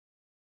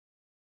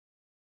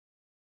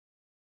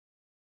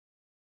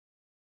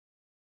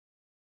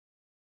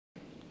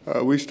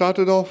We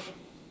started off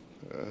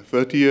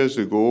 30 years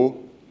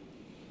ago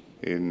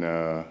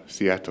in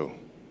Seattle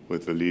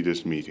with the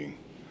leaders meeting.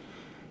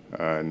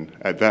 And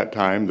at that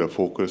time, the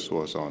focus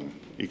was on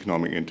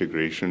economic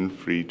integration,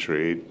 free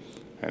trade,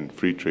 and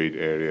free trade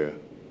area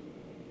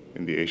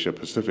in the Asia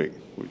Pacific,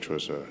 which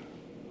was a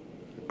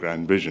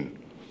grand vision.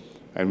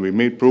 And we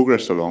made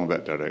progress along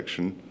that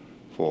direction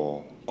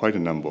for quite a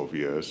number of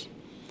years.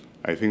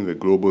 I think the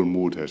global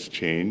mood has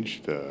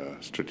changed, the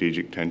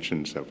strategic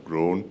tensions have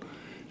grown,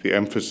 the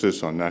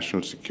emphasis on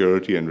national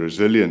security and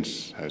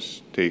resilience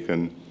has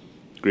taken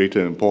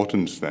greater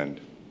importance than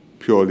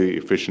purely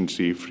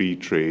efficiency, free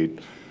trade,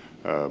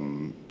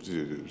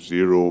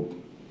 zero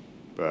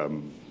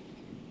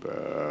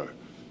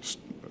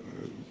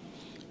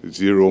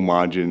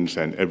margins,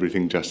 and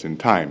everything just in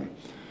time.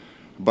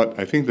 But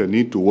I think the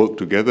need to work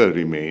together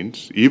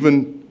remains.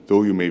 Even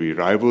though you may be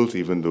rivals,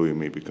 even though you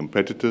may be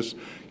competitors,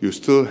 you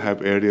still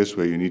have areas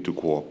where you need to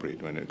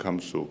cooperate when it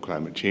comes to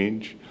climate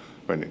change,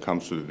 when it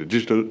comes to the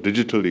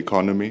digital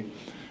economy,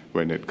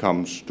 when it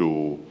comes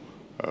to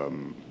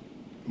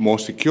more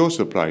secure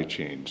supply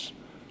chains.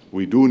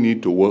 We do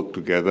need to work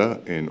together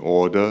in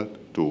order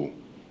to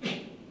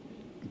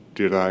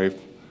derive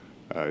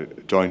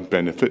joint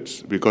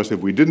benefits, because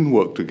if we didn't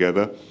work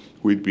together,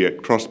 we'd be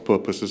at cross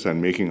purposes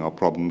and making our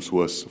problems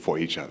worse for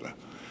each other.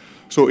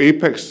 So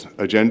Apec's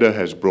agenda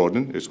has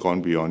broadened. It's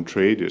gone beyond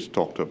trade. It's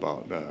talked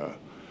about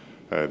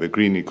the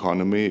green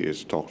economy.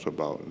 It's talked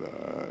about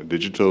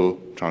digital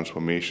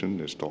transformation.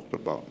 It's talked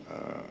about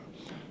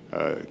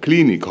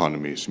clean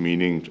economies,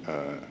 meaning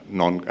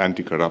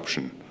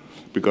anti-corruption,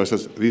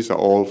 because these are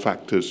all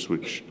factors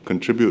which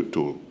contribute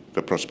to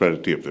the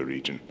prosperity of the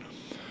region.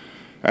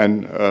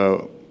 And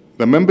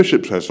the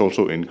membership has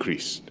also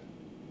increased,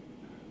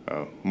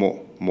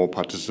 more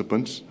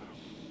participants,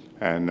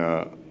 and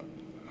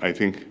I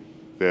think,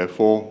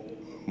 therefore,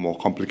 more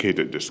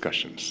complicated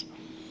discussions.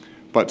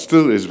 But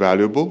still is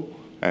valuable,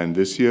 and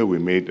this year we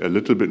made a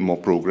little bit more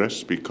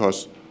progress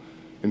because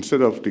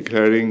instead of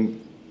declaring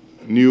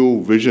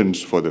new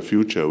visions for the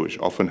future, which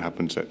often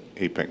happens at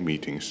APEC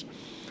meetings,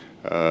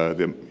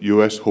 the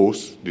US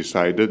hosts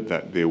decided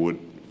that they would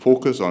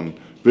focus on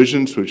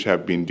visions which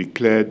have been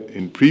declared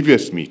in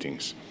previous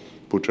meetings.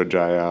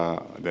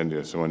 Putrajaya, then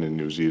there's one in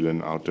New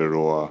Zealand,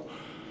 Aotearoa,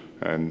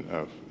 and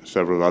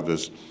several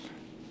others,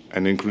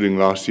 and including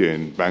last year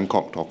in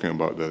Bangkok, talking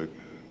about the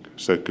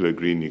circular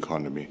green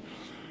economy.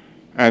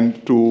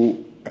 And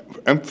to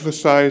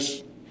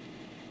emphasize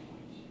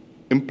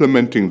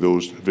implementing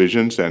those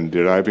visions and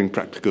deriving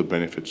practical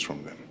benefits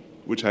from them,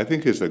 which I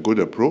think is a good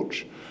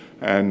approach.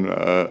 And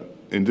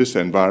in this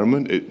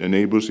environment, it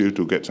enables you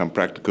to get some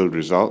practical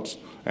results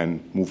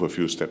and move a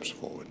few steps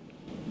forward.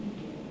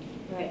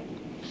 Right.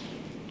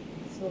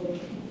 So,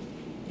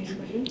 next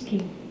question?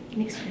 Okay,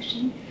 next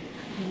question.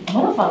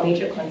 One of our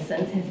major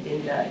concerns has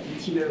been the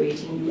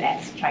deteriorating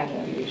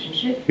US-China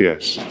relationship.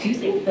 Yes. Do you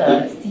think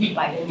the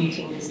Xi-Biden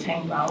meeting this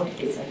time round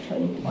is a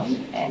turning point,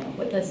 and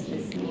what does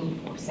this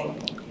mean for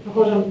Singapore?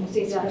 Hold on,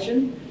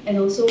 question. And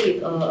also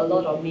with a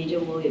lot of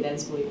major world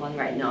events going on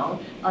right now,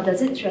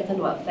 does it threaten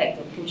to affect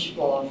the push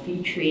for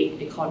free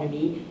trade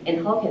economy,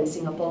 and how can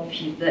Singapore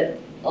pivot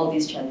all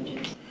these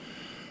challenges?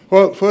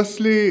 Well,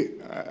 firstly,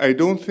 I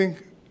don't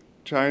think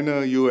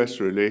China-US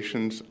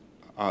relations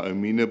are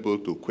amenable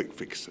to quick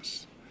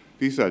fixes.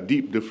 These are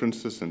deep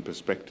differences in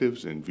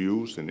perspectives, in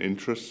views, in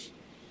interests,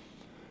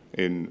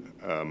 in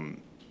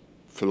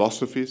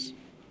philosophies,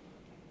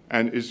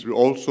 and it's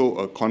also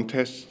a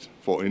contest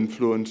for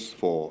influence,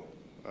 for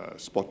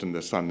spot in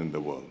the sun in the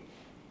world.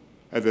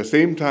 At the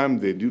same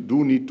time, they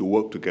do need to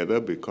work together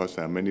because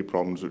there are many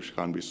problems which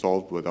can't be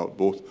solved without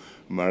both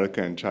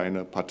America and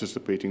China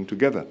participating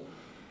together.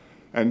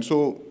 And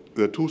so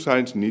the two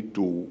sides need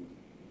to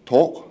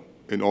talk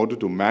in order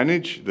to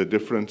manage the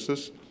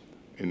differences,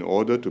 in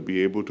order to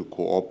be able to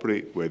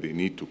cooperate where they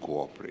need to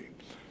cooperate.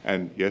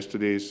 And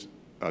yesterday's,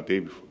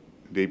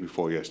 day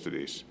before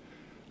yesterday's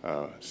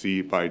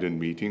Xi-Biden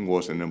meeting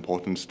was an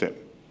important step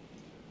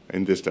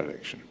in this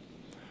direction.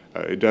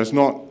 It does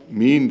not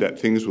mean that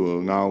things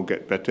will now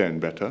get better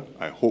and better.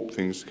 I hope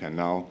things can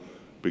now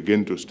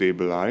begin to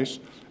stabilize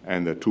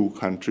and the two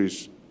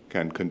countries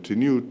can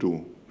continue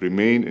to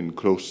remain in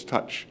close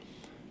touch,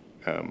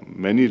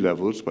 many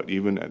levels, but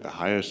even at the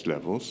highest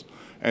levels,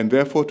 and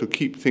therefore to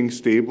keep things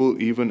stable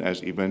even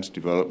as events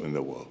develop in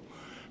the world.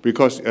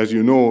 Because, as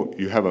you know,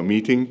 you have a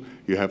meeting,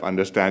 you have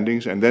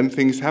understandings, and then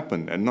things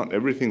happen, and not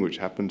everything which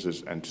happens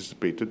is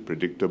anticipated,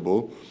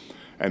 predictable,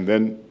 and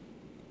then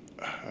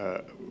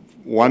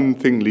one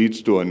thing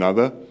leads to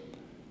another,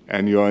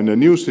 and you're in a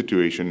new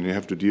situation, and you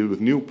have to deal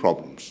with new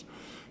problems.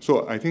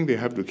 So I think they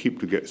have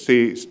to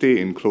stay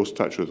in close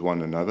touch with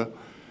one another.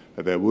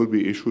 There will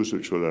be issues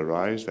which will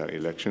arise. There are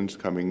elections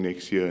coming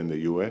next year in the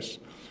US,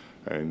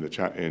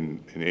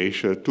 in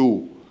Asia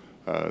too.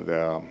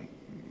 There are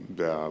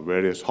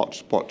various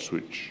hotspots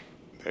which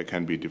there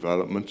can be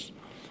developments.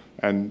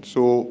 And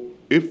so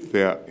if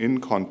they are in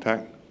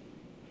contact,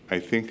 I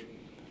think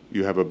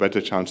you have a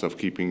better chance of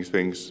keeping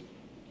things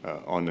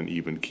on an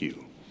even keel.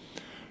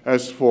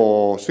 As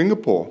for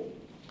Singapore,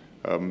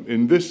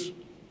 in this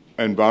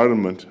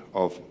environment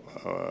of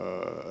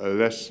a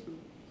less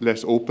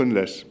open,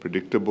 less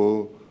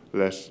predictable,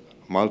 less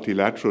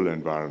multilateral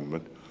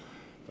environment,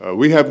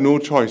 we have no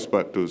choice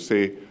but to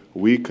say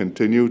we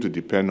continue to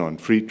depend on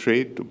free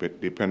trade, to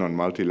depend on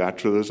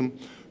multilateralism,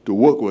 to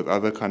work with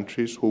other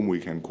countries whom we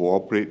can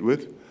cooperate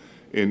with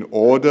in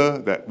order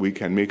that we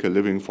can make a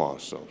living for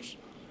ourselves.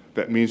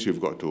 That means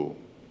you've got to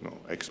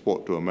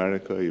export to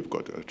America, you've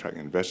got to attract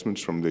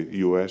investments from the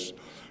US,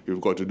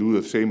 you've got to do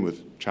the same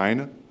with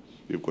China,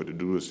 you've got to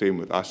do the same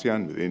with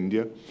ASEAN, with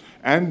India,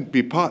 and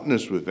be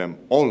partners with them,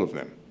 all of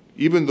them,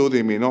 even though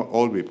they may not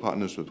all be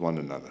partners with one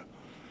another.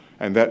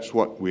 And that's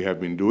what we have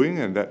been doing,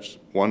 and that's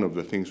one of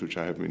the things which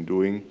I have been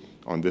doing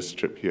on this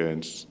trip here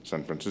in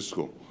San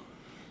Francisco.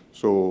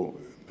 So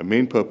the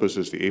main purpose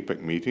is the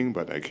Apec meeting,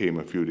 but I came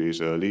a few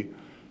days early.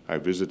 I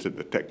visited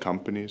the tech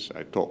companies.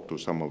 I talked to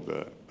some of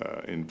the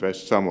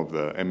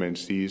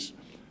MNCs,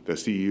 the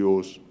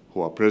CEOs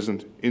who are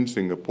present in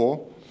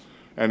Singapore.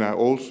 And I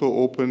also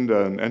opened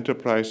an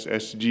Enterprise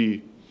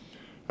SG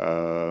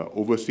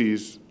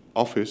overseas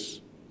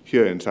office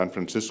here in San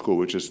Francisco,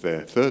 which is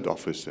their third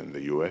office in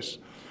the US.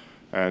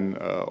 And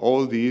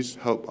all these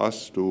help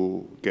us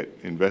to get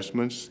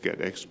investments,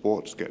 get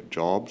exports, get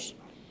jobs,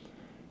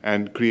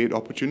 and create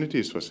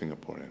opportunities for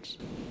Singaporeans.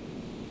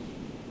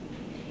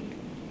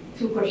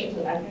 Two questions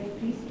to Apec,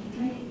 please.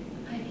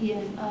 Hi,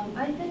 Hsien.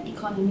 Apec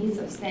economy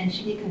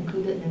substantially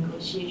concluded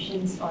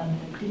negotiations on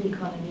the clean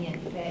economy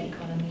and fair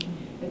economy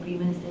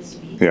agreements this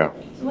week. Yeah.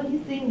 So what do you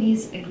think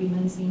these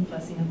agreements mean for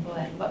Singapore,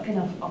 and what kind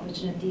of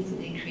opportunities do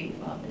they create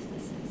for our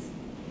businesses?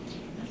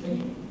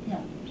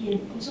 Yeah.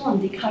 Also on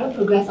the current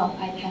progress of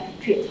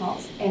IPEF trade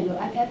talks, and will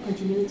IPEF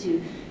continue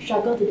to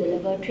struggle to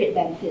deliver trade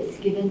benefits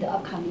given the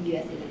upcoming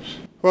US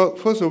election? Well,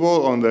 first of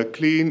all, on the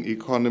clean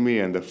economy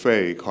and the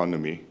fair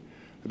economy,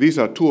 these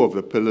are two of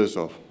the pillars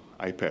of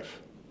IPEF.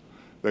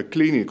 The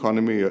clean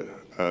economy,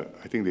 I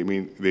think they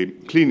mean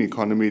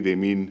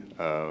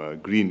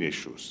green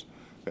issues.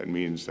 That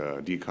means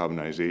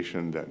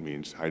decarbonization, that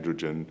means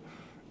hydrogen,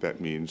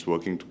 that means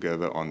working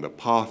together on the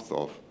path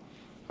of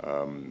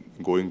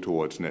going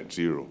towards net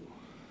zero.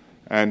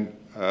 And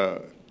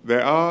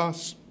there are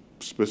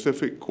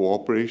specific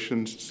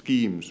cooperation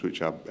schemes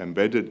which are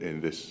embedded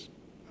in this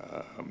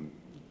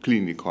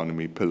clean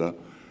economy pillar,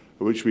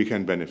 which we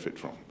can benefit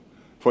from.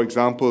 For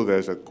example,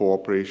 there's a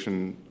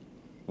cooperation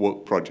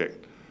work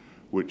project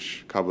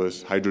which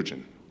covers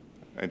hydrogen,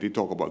 and they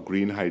talk about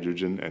green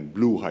hydrogen and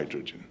blue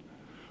hydrogen.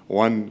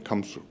 One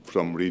comes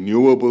from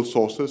renewable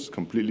sources,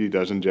 completely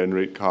doesn't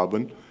generate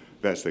carbon.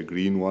 That's the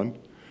green one.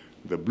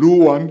 The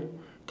blue one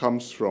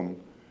comes from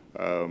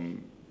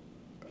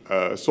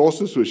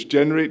sources which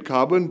generate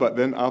carbon, but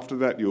then after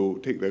that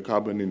you take the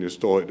carbon and you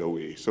store it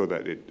away so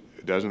that it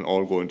doesn't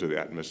all go into the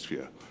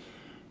atmosphere.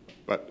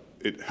 But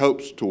it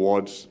helps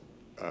towards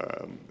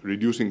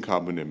reducing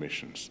carbon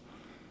emissions.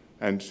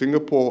 And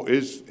Singapore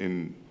is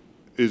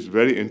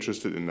very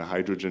interested in the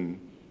hydrogen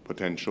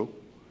potential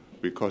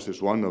because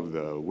it's one of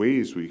the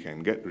ways we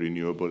can get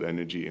renewable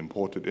energy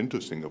imported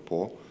into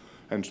Singapore.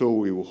 And so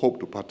we will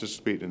hope to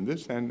participate in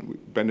this and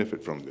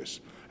benefit from this.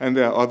 And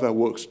there are other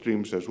work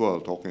streams as well,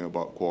 talking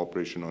about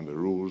cooperation on the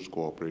rules,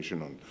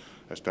 cooperation on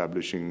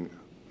establishing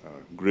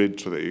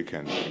grids so that you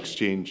can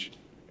exchange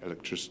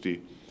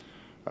electricity.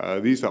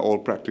 These are all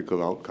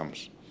practical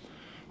outcomes.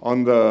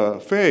 On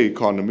the fair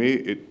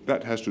economy,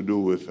 that has to do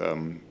with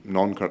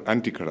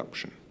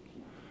anti-corruption.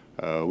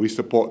 We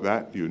support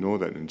that. You know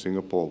that in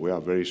Singapore we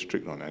are very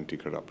strict on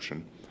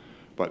anti-corruption.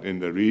 But in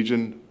the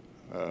region,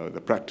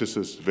 the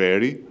practices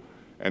vary.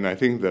 And I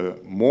think the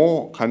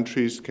more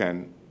countries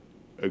can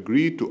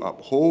agree to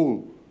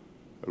uphold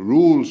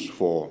rules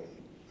for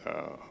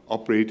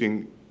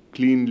operating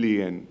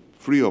cleanly and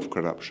free of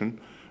corruption,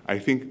 I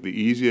think the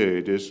easier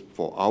it is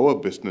for our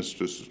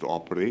businesses to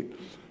operate,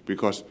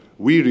 because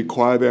we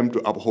require them to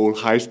uphold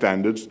high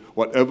standards,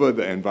 whatever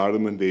the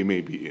environment they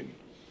may be in.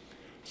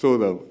 So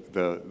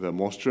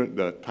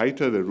the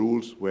tighter the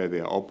rules where they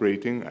are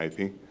operating, I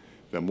think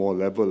the more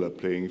level a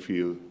playing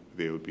field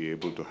they will be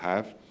able to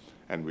have,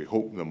 and we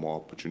hope the more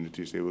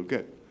opportunities they will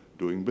get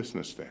doing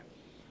business there.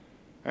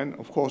 And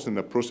of course, in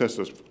the process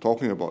of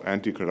talking about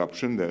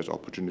anti-corruption, there's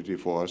opportunity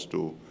for us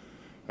to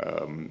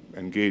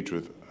engage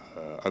with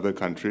other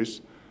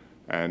countries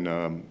and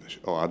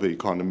or other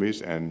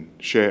economies and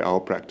share our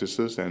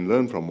practices and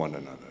learn from one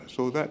another.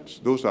 So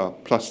those are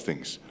plus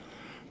things.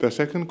 The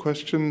second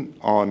question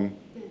on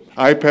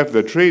IPEF,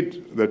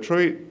 the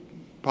trade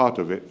part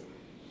of it,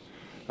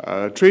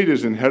 trade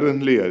is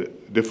inherently a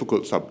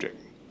difficult subject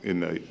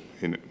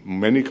in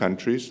many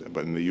countries,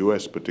 but in the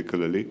US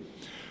particularly.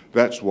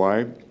 That's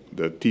why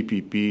the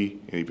TPP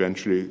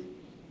eventually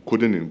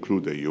couldn't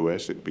include the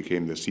US. It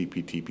became the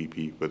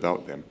CPTPP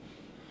without them.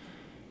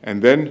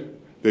 And then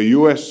the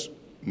US,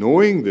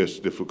 knowing this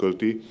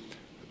difficulty,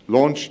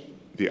 launched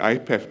the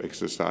IPEF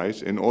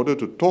exercise in order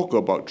to talk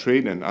about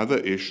trade and other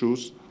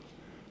issues,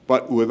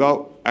 but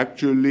without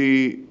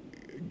actually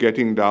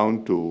getting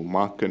down to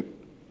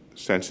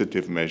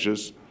market-sensitive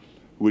measures,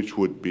 which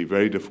would be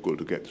very difficult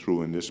to get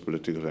through in this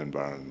political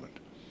environment.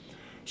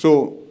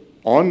 So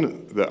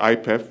on the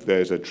IPEF,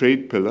 there's a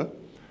trade pillar.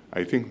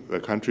 I think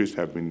the countries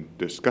have been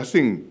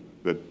discussing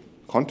the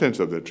contents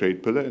of the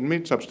trade pillar and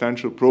made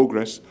substantial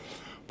progress.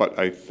 But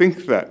I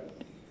think that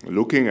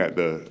looking at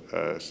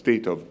the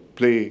state of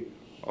play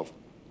of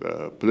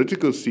the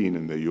political scene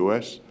in the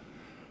US,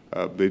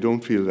 they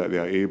don't feel that they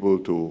are able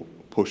to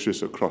push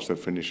this across the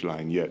finish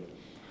line yet.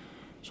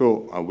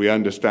 So we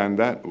understand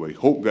that. We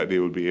hope that they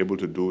will be able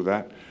to do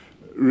that.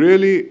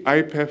 Really,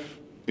 IPEF,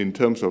 in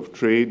terms of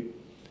trade,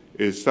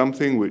 is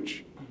something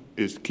which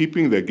is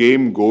keeping the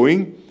game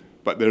going,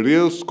 but the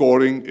real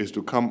scoring is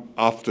to come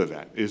after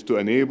that, is to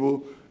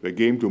enable the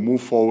game to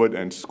move forward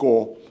and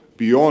score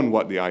beyond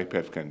what the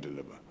IPEF can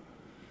deliver.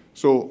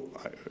 So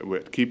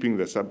we're keeping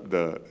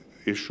the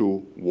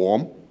issue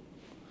warm,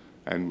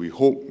 and we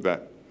hope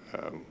that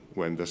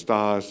when the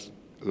stars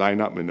line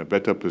up in a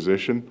better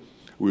position,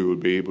 we will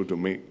be able to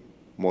make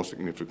more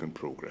significant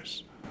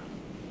progress.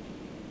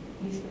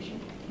 Next question.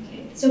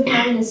 Okay. So,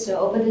 Prime Minister,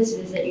 over this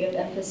visit, you have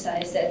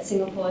emphasized that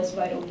Singapore is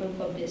wide open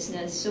for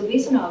business. So,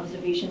 based on our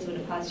observations over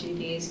the past few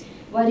days,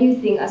 what do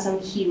you think are some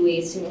key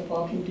ways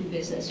Singapore can do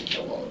business with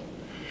the world?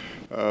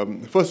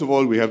 First of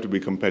all, we have to be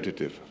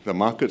competitive. The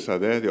markets are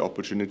there, the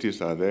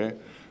opportunities are there.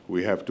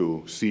 We have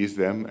to seize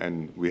them,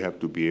 and we have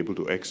to be able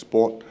to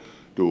export,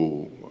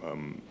 to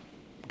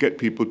get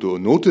people to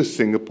notice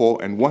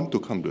Singapore and want to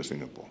come to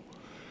Singapore.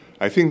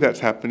 I think that's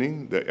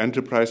happening. The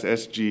Enterprise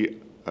SG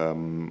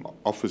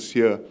office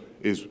here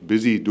is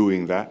busy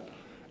doing that.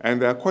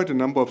 And there are quite a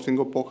number of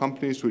Singapore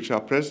companies which are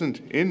present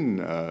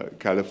in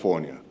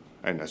California,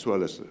 and as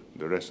well as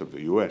the rest of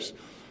the US.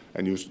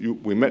 And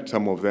we met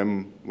some of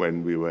them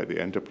when we were at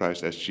the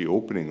Enterprise SG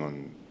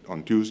opening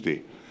on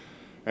Tuesday.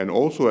 And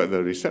also at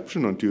the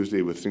reception on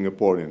Tuesday with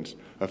Singaporeans.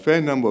 A fair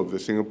number of the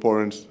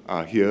Singaporeans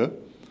are here.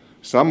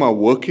 Some are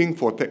working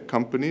for tech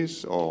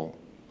companies or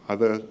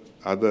other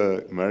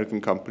American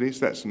companies.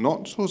 That's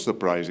not so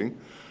surprising.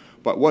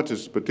 But what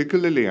is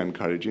particularly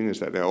encouraging is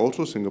that there are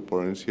also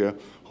Singaporeans here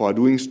who are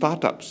doing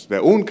startups,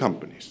 their own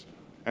companies,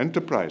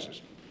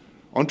 enterprises,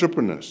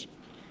 entrepreneurs,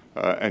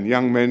 and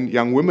young men,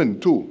 young women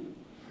too.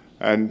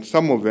 And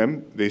some of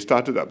them, they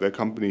started up their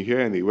company here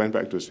and they went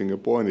back to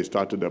Singapore and they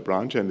started a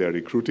branch and they're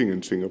recruiting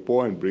in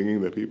Singapore and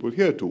bringing the people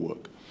here to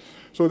work.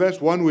 So that's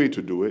one way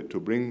to do it, to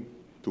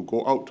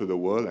go out to the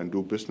world and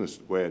do business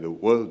where the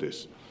world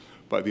is.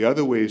 But the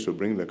other way is to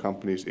bring the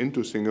companies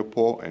into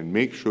Singapore and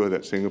make sure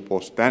that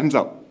Singapore stands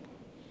out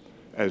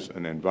as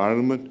an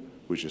environment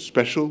which is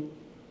special,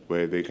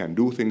 where they can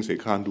do things they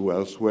can't do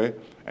elsewhere,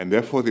 and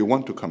therefore they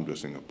want to come to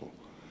Singapore.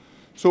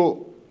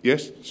 So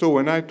yes, so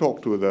when I had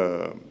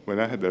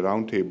the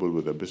round table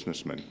with the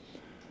businessmen,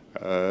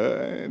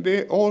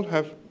 they all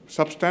have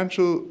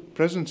substantial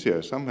presence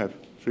here. Some have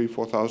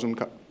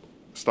 3,000-4,000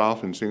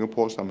 staff in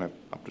Singapore, some have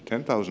up to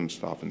 10,000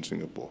 staff in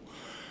Singapore.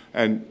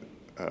 And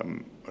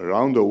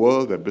around the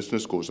world, their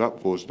business goes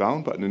up, goes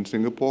down, but in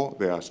Singapore,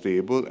 they are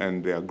stable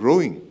and they are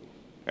growing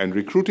and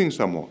recruiting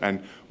some more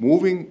and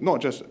moving,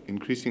 not just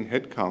increasing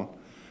headcount,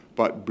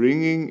 but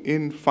bringing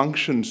in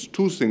functions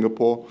to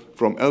Singapore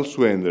from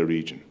elsewhere in the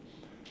region,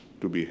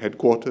 to be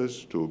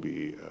headquarters, to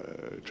be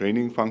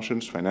training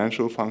functions,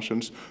 financial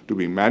functions, to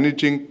be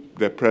managing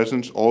their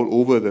presence all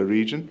over the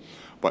region.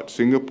 But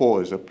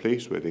Singapore is a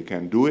place where they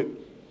can do it,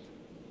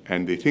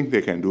 and they think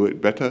they can do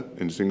it better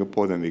in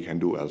Singapore than they can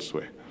do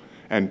elsewhere.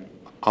 And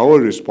our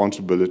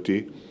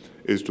responsibility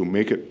is to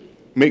make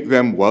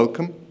them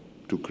welcome,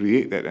 to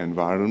create that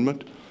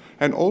environment,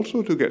 and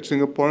also to get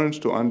Singaporeans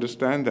to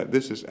understand that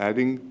this is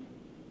adding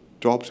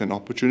jobs and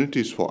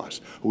opportunities for us.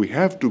 We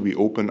have to be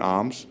open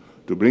arms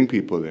to bring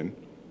people in.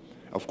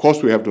 Of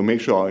course, we have to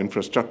make sure our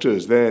infrastructure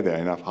is there. There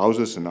are enough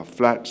houses, enough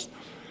flats,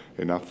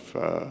 enough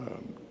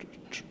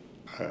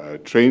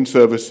train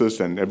services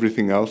and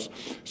everything else,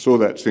 so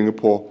that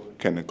Singapore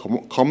can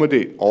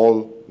accommodate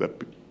all the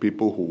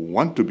people who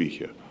want to be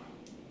here.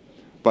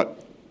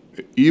 But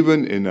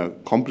even in a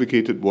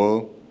complicated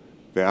world,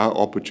 there are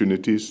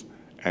opportunities,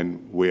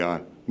 and we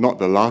are not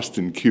the last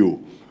in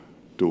queue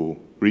to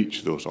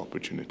reach those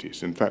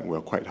opportunities. In fact,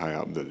 we're quite high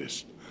up the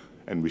list,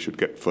 and we should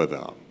get further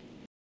up.